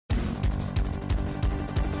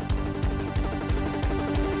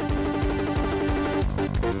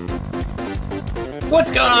What's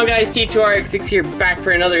going on, guys? T2RX6 here, back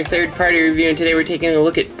for another third-party review, and today we're taking a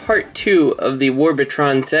look at part 2 of the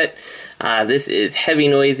Warbotron set. This is Heavy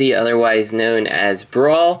Noisy, otherwise known as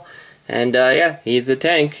Brawl, and yeah, he's a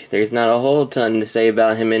tank. There's not a whole ton to say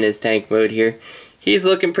about him in his tank mode here. He's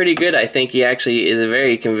looking pretty good. I think he actually is a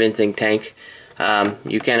very convincing tank.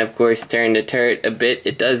 You can, of course, turn the turret a bit.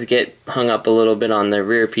 It does get hung up a little bit on the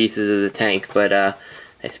rear pieces of the tank, but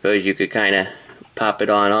I suppose you could kind of pop it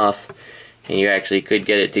on off, and you actually could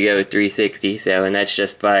get it to go 360. So, and that's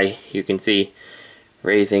just by, you can see,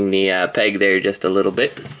 raising the peg there just a little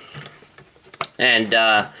bit. And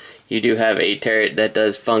you do have a turret that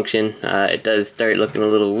does function. It does start looking a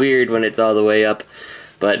little weird when it's all the way up,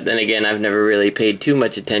 but then again, I've never really paid too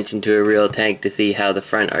much attention to a real tank to see how the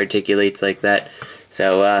front articulates like that.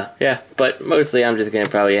 So yeah, but mostly I'm just gonna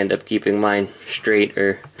probably end up keeping mine straight,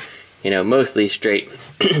 or mostly straight.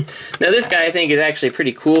 Now this guy I think is actually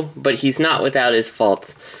pretty cool, but he's not without his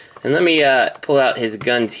faults. And let me pull out his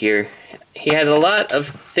guns here. He has a lot of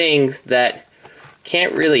things that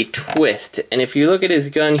can't really twist, and if you look at his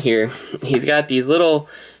gun here, he's got these little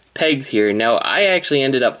pegs here. Now I actually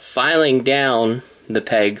ended up filing down the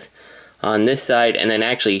pegs on this side and then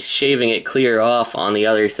actually shaving it clear off on the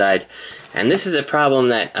other side, and this is a problem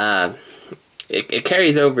that it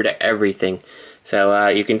carries over to everything. So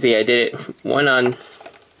you can see I did it one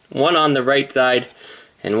on the right side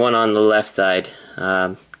and one on the left side,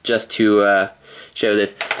 just to show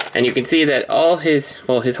this. And you can see that all his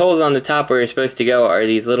holes on the top where it's supposed to go are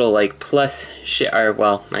these little like plus or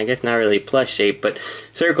well, I guess not really plus shape, but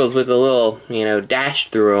circles with a little dash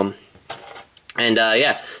through them. And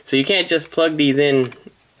yeah, so you can't just plug these in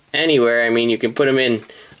anywhere. I mean, you can put them in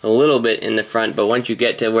a little bit in the front, but once you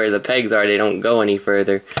get to where the pegs are, they don't go any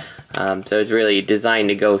further. So it's really designed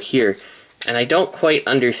to go here. And I don't quite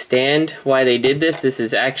understand why they did this. This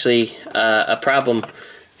is actually a problem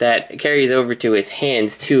that carries over to his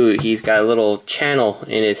hands too. He's got a little channel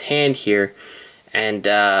in his hand here, and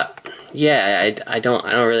yeah, I don't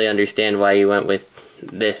really understand why you went with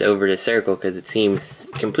this over the circle, because it seems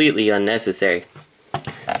completely unnecessary.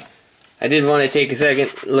 I did want to take a second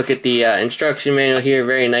look at the instruction manual here.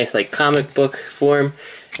 Very nice, like comic book form,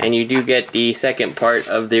 and you do get the second part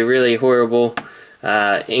of the really horrible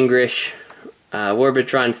English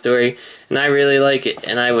Warbotron story, and I really like it,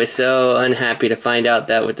 and I was so unhappy to find out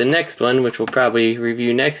that with the next one, which we'll probably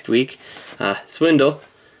review next week, Swindle,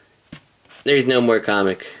 there's no more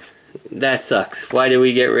comic. That sucks. Why did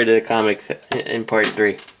we get rid of the comics in part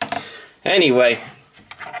 3? Anyway,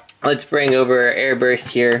 let's bring over our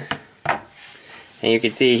Airburst here, and you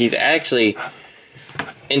can see he's actually,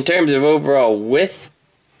 in terms of overall width,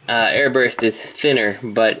 Airburst is thinner,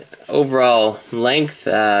 but overall length,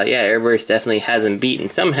 yeah, Airburst definitely has him beaten.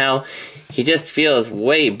 Somehow, he just feels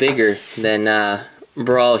way bigger than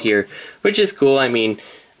Brawl here, which is cool. I mean,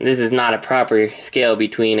 this is not a proper scale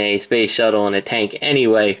between a space shuttle and a tank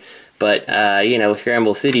anyway, but, with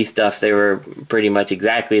Scramble City stuff, they were pretty much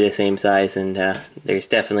exactly the same size, and there's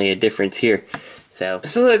definitely a difference here. So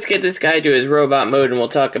let's get this guy to his robot mode, and we'll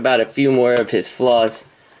talk about a few more of his flaws.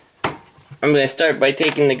 I'm going to start by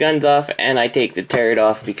taking the guns off, and I take the turret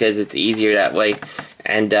off because it's easier that way.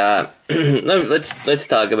 And let's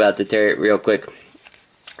talk about the turret real quick.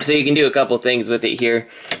 So you can do a couple things with it here,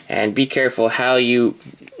 and be careful how you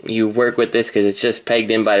work with this, because it's just pegged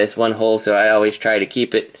in by this one hole. So I always try to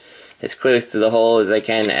keep it as close to the hole as I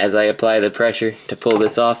can as I apply the pressure to pull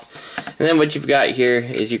this off. And then what you've got here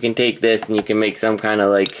is you can take this and you can make some kind of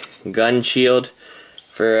like gun shield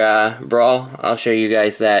for Brawl. I'll show you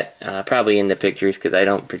guys that probably in the pictures, because I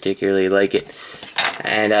don't particularly like it.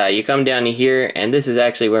 And you come down to here, and this is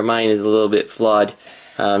actually where mine is a little bit flawed.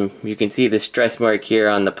 You can see the stress mark here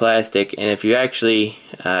on the plastic, and if you actually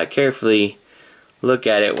carefully look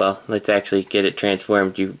at it, well, let's actually get it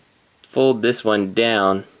transformed. You fold this one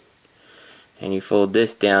down, and you fold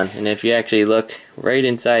this down, and if you actually look right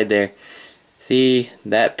inside there, see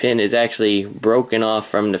that pin is actually broken off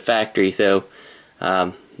from the factory. So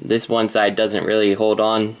this one side doesn't really hold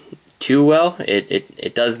on too well.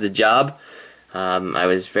 It does the job. I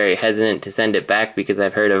was very hesitant to send it back because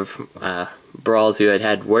I've heard of Brawls who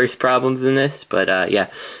had worse problems than this, but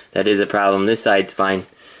yeah, that is a problem. This side's fine.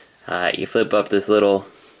 You flip up this little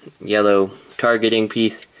yellow targeting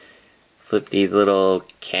piece, flip these little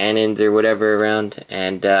cannons or whatever around,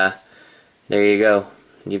 and there you go.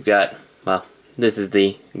 You've got, well, this is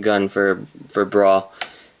the gun for Brawl,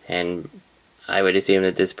 and I would assume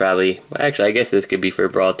that this probably, well, actually I guess this could be for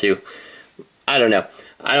Brawl too. I don't know.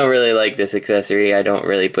 I don't really like this accessory. I don't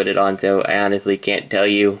really put it on, so I honestly can't tell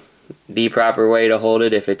you the proper way to hold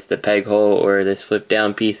it, if it's the peg hole or this flip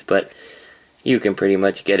down piece, but you can pretty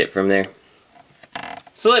much get it from there.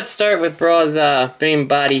 So let's start with Brawl's main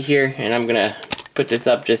body here, and I'm gonna put this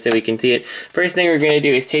up just so we can see it. First thing we're gonna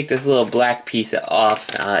do is take this little black piece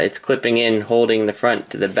off. It's clipping in, holding the front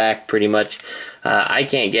to the back pretty much. I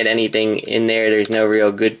can't get anything in there. There's no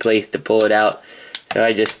real good place to pull it out, so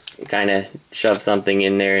I just kind of shove something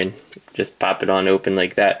in there and just pop it on open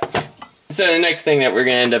like that. So the next thing that we're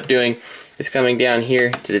gonna end up doing is coming down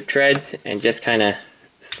here to the treads and just kind of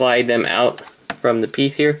slide them out from the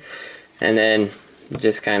piece here, and then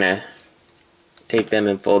just kind of take them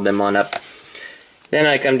and fold them on up. Then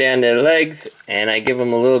I come down to the legs and I give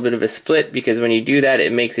them a little bit of a split, because when you do that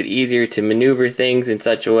it makes it easier to maneuver things in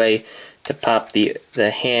such a way to pop the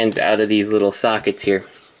hands out of these little sockets here.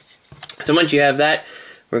 So once you have that,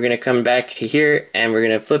 we're going to come back here and we're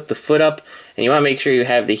going to flip the foot up, and you want to make sure you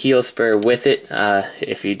have the heel spur with it.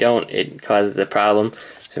 If you don't, it causes a problem,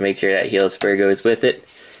 so make sure that heel spur goes with it.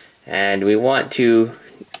 And we want to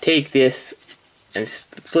take this and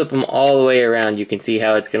flip them all the way around. You can see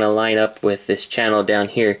how it's going to line up with this channel down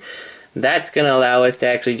here. That's going to allow us to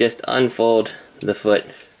actually just unfold the foot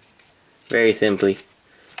very simply.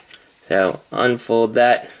 So unfold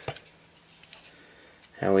that,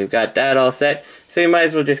 and we've got that all set. So you might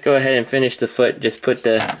as well just go ahead and finish the foot. Just put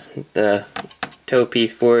the toe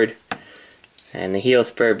piece forward and the heel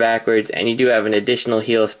spur backwards, and you do have an additional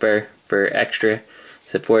heel spur for extra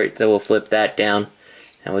support, so we'll flip that down.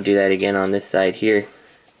 And we'll do that again on this side here.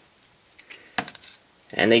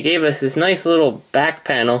 And they gave us this nice little back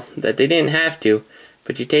panel that they didn't have to,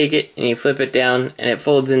 but you take it and you flip it down and it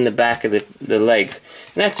folds in the back of the legs.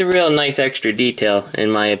 And that's a real nice extra detail,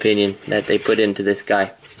 in my opinion, that they put into this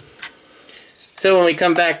guy. So when we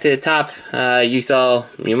come back to the top,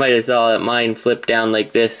 you might have saw that mine flipped down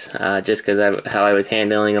like this, just because how I was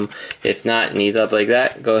handling them. If not, and he's up like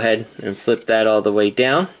that, go ahead and flip that all the way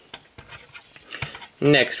down.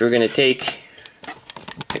 Next, we're going to take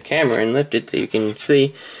the camera and lift it so you can see,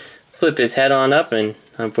 flip his head on up, and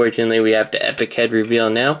unfortunately we have to epic head reveal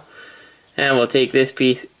now. And we'll take this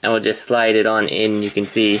piece and we'll just slide it on in. You can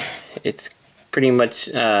see it's pretty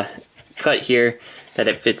much cut here that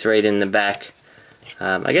it fits right in the back.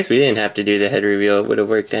 I guess we didn't have to do the head reveal, it would have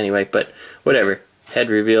worked anyway, but whatever, head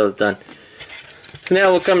reveal is done. So now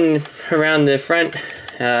we'll come around the front.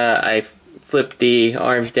 I flip the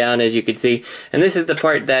arms down, as you can see, and this is the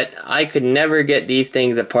part that I could never get these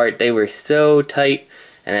things apart. They were so tight,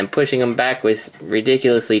 and then pushing them back was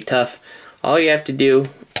ridiculously tough. All you have to do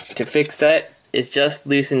to fix that is just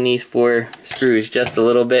loosen these 4 screws just a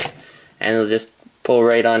little bit, and it'll just pull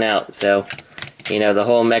right on out. So, you know, the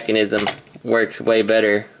whole mechanism works way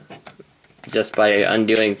better just by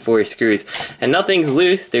undoing 4 screws. And nothing's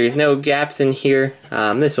loose, there's no gaps in here.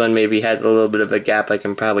 This one maybe has a little bit of a gap, I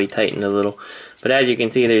can probably tighten a little. But as you can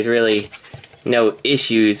see, there's really no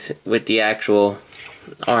issues with the actual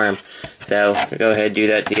arm. So go ahead and do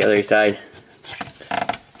that to the other side.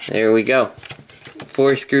 There we go.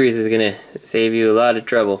 4 screws is going to save you a lot of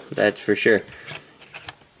trouble, that's for sure.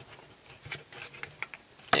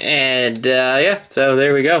 And yeah, so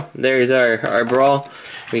there we go. There's our Brawl.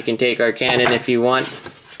 We can take our cannon if you want.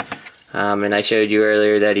 And I showed you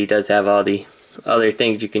earlier that he does have all the other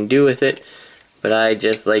things you can do with it. But I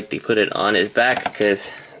just like to put it on his back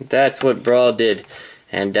because that's what Brawl did.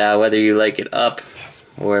 And whether you like it up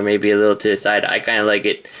or maybe a little to the side, I kind of like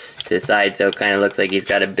it to the side, so it kind of looks like he's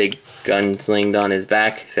got a big gun slinged on his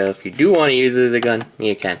back. So if you do want to use it as a gun,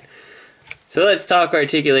 you can. So let's talk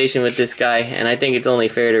articulation with this guy, and I think it's only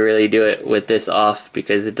fair to really do it with this off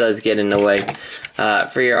because it does get in the way.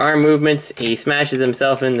 For your arm movements, he smashes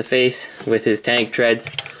himself in the face with his tank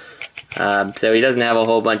treads, so he doesn't have a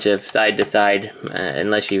whole bunch of side to side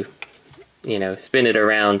unless you know, spin it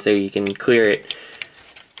around so you can clear it.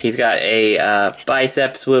 He's got a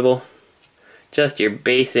bicep swivel, just your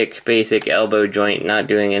basic elbow joint, not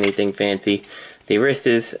doing anything fancy. The wrist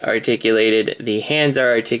is articulated, the hands are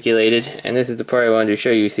articulated, and this is the part I wanted to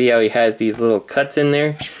show you. See how he has these little cuts in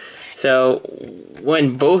there? So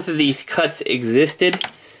when both of these cuts existed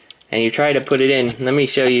and you try to put it in, let me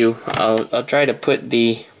show you. I'll try to put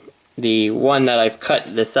the one that I've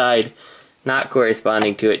cut the side not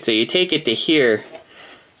corresponding to it. So you take it to here,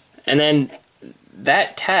 and then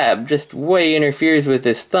that tab just way interferes with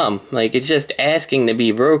his thumb. Like, it's just asking to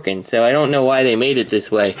be broken. So I don't know why they made it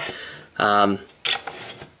this way.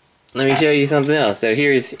 Let me show you something else. So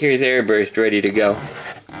here's Airburst ready to go.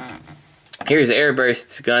 Here's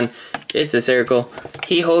Airburst's gun. It's a circle.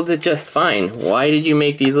 He holds it just fine. Why did you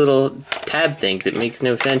make these little tab things? It makes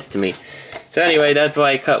no sense to me. So anyway, that's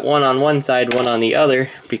why I cut one on one side, one on the other,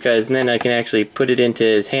 because then I can actually put it into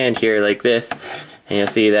his hand here like this, and you'll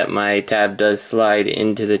see that my tab does slide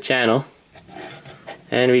into the channel.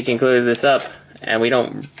 And we can close this up, and we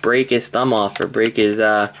don't break his thumb off or break his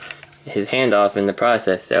hand off in the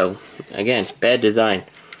process. So again, bad design.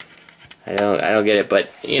 I don't get it, but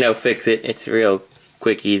you know, fix it. It's a real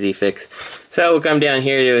quick, easy fix. So we'll come down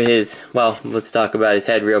here to his, well, let's talk about his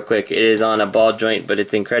head real quick. It is on a ball joint, but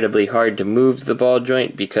it's incredibly hard to move the ball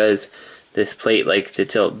joint because this plate likes to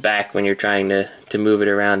tilt back when you're trying to move it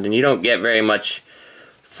around, and you don't get very much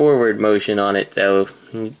forward motion on it. So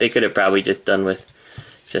they could have probably just done with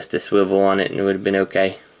just a swivel on it and it would have been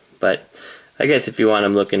okay. But I guess if you want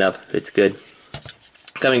him looking up, it's good.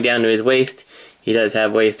 Coming down to his waist, he does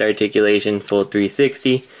have waist articulation, full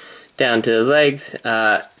 360. Down to the legs,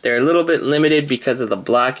 they're a little bit limited because of the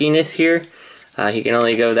blockiness here. He can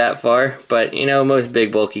only go that far, but you know, most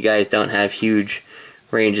big bulky guys don't have huge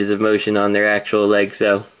ranges of motion on their actual legs,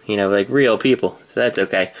 so you know, like real people, so that's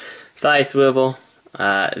okay. Thigh swivel,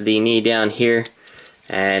 the knee down here,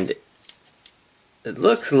 and it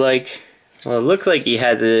looks like, well, it looks like he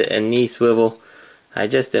has a knee swivel. I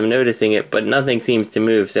just am noticing it, but nothing seems to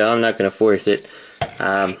move, so I'm not going to force it.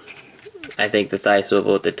 I think the thigh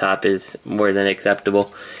swivel at the top is more than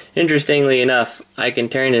acceptable. Interestingly enough, I can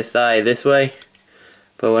turn his thigh this way,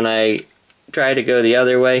 but when I try to go the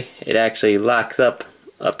other way, it actually locks up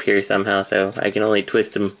here somehow, so I can only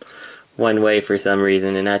twist him one way for some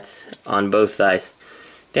reason, and that's on both thighs.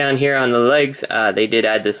 Down here on the legs, they did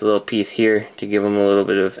add this little piece here to give him a little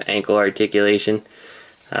bit of ankle articulation.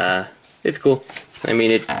 It's cool. I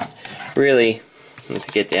mean, it really, let's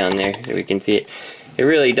get down there so we can see it. It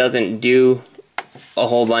really doesn't do a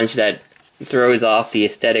whole bunch that throws off the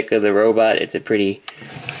aesthetic of the robot. It's a pretty,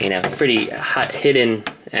 you know, pretty hot hidden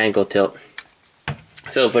ankle tilt.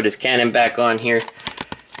 So we'll put his cannon back on here,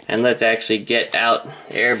 and let's actually get out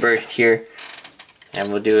Airburst here,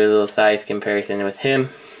 and we'll do a little size comparison with him.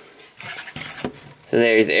 So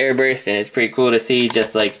there's Airburst, and it's pretty cool to see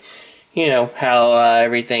just like, you know, how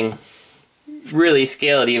everything really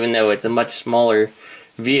scaled, even though it's a much smaller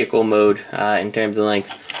vehicle mode in terms of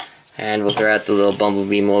length. And we'll throw out the little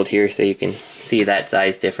bumblebee mold here so you can see that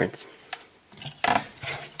size difference.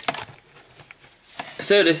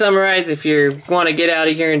 So to summarize, if you want to get out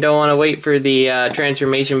of here and don't want to wait for the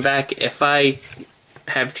transformation back, if I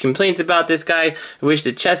have complaints about this guy, I wish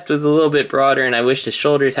the chest was a little bit broader, and I wish the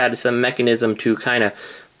shoulders had some mechanism to kind of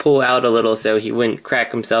pull out a little so he wouldn't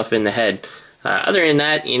crack himself in the head. Other than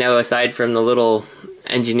that, you know, aside from the little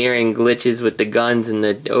engineering glitches with the guns and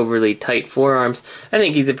the overly tight forearms, I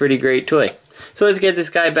think he's a pretty great toy. So let's get this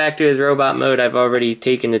guy back to his robot mode. I've already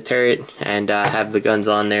taken the turret and have the guns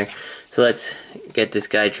on there. So let's get this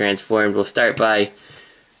guy transformed. We'll start by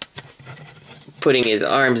putting his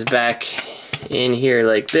arms back in here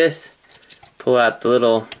like this. Pull out the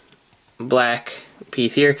little black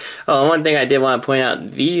piece here. Oh, and one thing I did want to point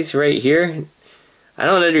out, these right here, I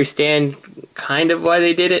don't understand kind of why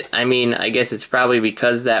they did it. I mean, I guess it's probably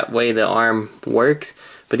because that way the arm works,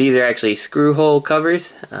 but these are actually screw hole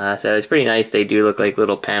covers, so it's pretty nice. They do look like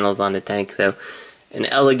little panels on the tank, so an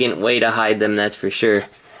elegant way to hide them, that's for sure.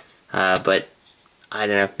 But I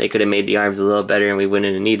don't know, they could have made the arms a little better and we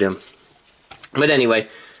wouldn't have needed them. But anyway,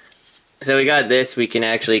 so we got this. We can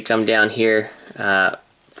actually come down here,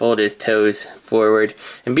 fold his toes forward,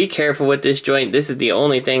 and be careful with this joint. This is the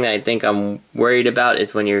only thing that I think I'm worried about,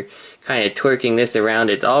 is when you're kind of twerking this around.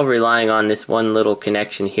 It's all relying on this one little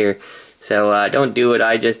connection here. So don't do what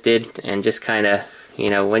I just did, and just kind of, you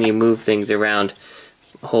know, when you move things around,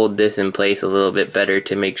 hold this in place a little bit better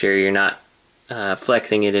to make sure you're not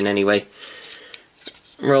flexing it in any way.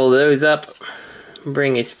 Roll those up,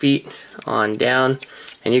 bring his feet on down,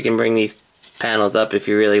 and you can bring these panels up if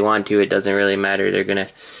you really want to. It doesn't really matter. They're gonna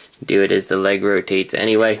do it as the leg rotates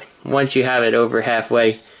anyway. Once you have it over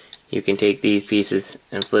halfway, you can take these pieces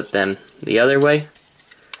and flip them the other way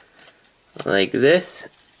like this,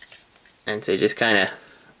 and so just kind of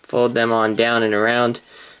fold them on down and around,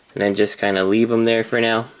 and then just kind of leave them there for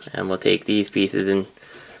now, and we'll take these pieces and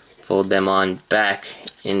fold them on back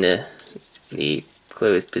into the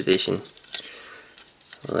closed position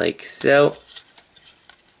like so.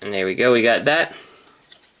 And there we go, we got that.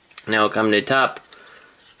 Now we'll come to the top,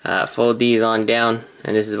 fold these on down,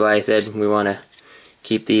 and this is why I said we want to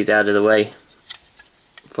keep these out of the way.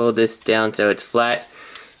 Fold this down so it's flat,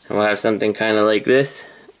 and we'll have something kind of like this.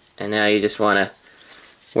 And now you just want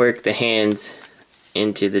to work the hands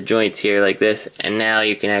into the joints here like this, and now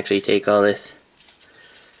you can actually take all this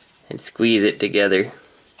and squeeze it together.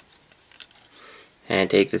 And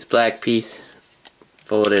take this black piece,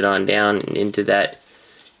 fold it on down into that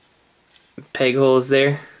peg holes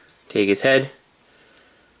there. Take his head,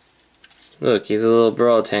 Look, he's a little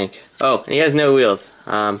Brawl tank. Oh, and he has no wheels,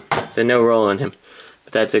 so no roll on him,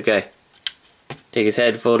 but that's okay. Take his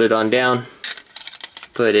head, fold it on down,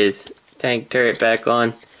 put his tank turret back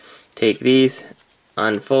on, take these,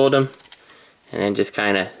 unfold them, and then just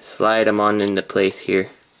kind of slide them on into place here,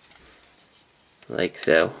 like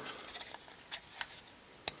so,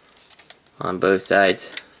 on both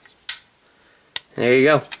sides. And there you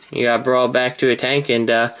go. You got Brawl back to a tank, and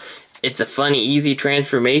it's a funny, easy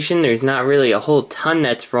transformation. There's not really a whole ton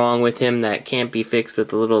that's wrong with him that can't be fixed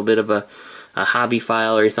with a little bit of a hobby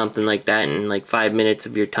file or something like that in like 5 minutes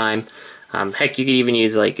of your time. Heck, you could even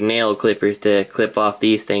use like nail clippers to clip off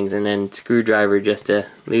these things, and then screwdriver just to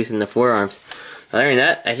loosen the forearms. Other than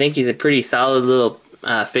that, I think he's a pretty solid little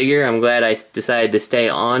figure. I'm glad I decided to stay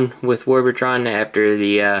on with Warbotron after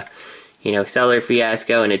the seller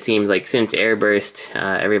fiasco, and it seems like since Airburst,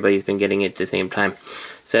 everybody's been getting it at the same time.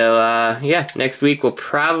 So yeah, next week we'll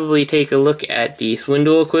probably take a look at the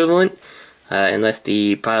Swindle equivalent, unless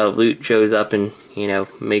the pile of loot shows up and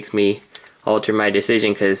makes me alter my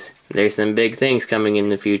decision, because there's some big things coming in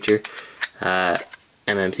the future.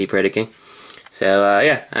 MMC Prediking. So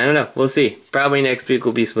yeah, I don't know, we'll see. Probably next week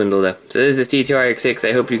will be Swindle though. So this is T2RX6.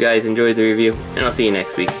 I hope you guys enjoyed the review, and I'll see you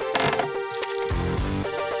next week.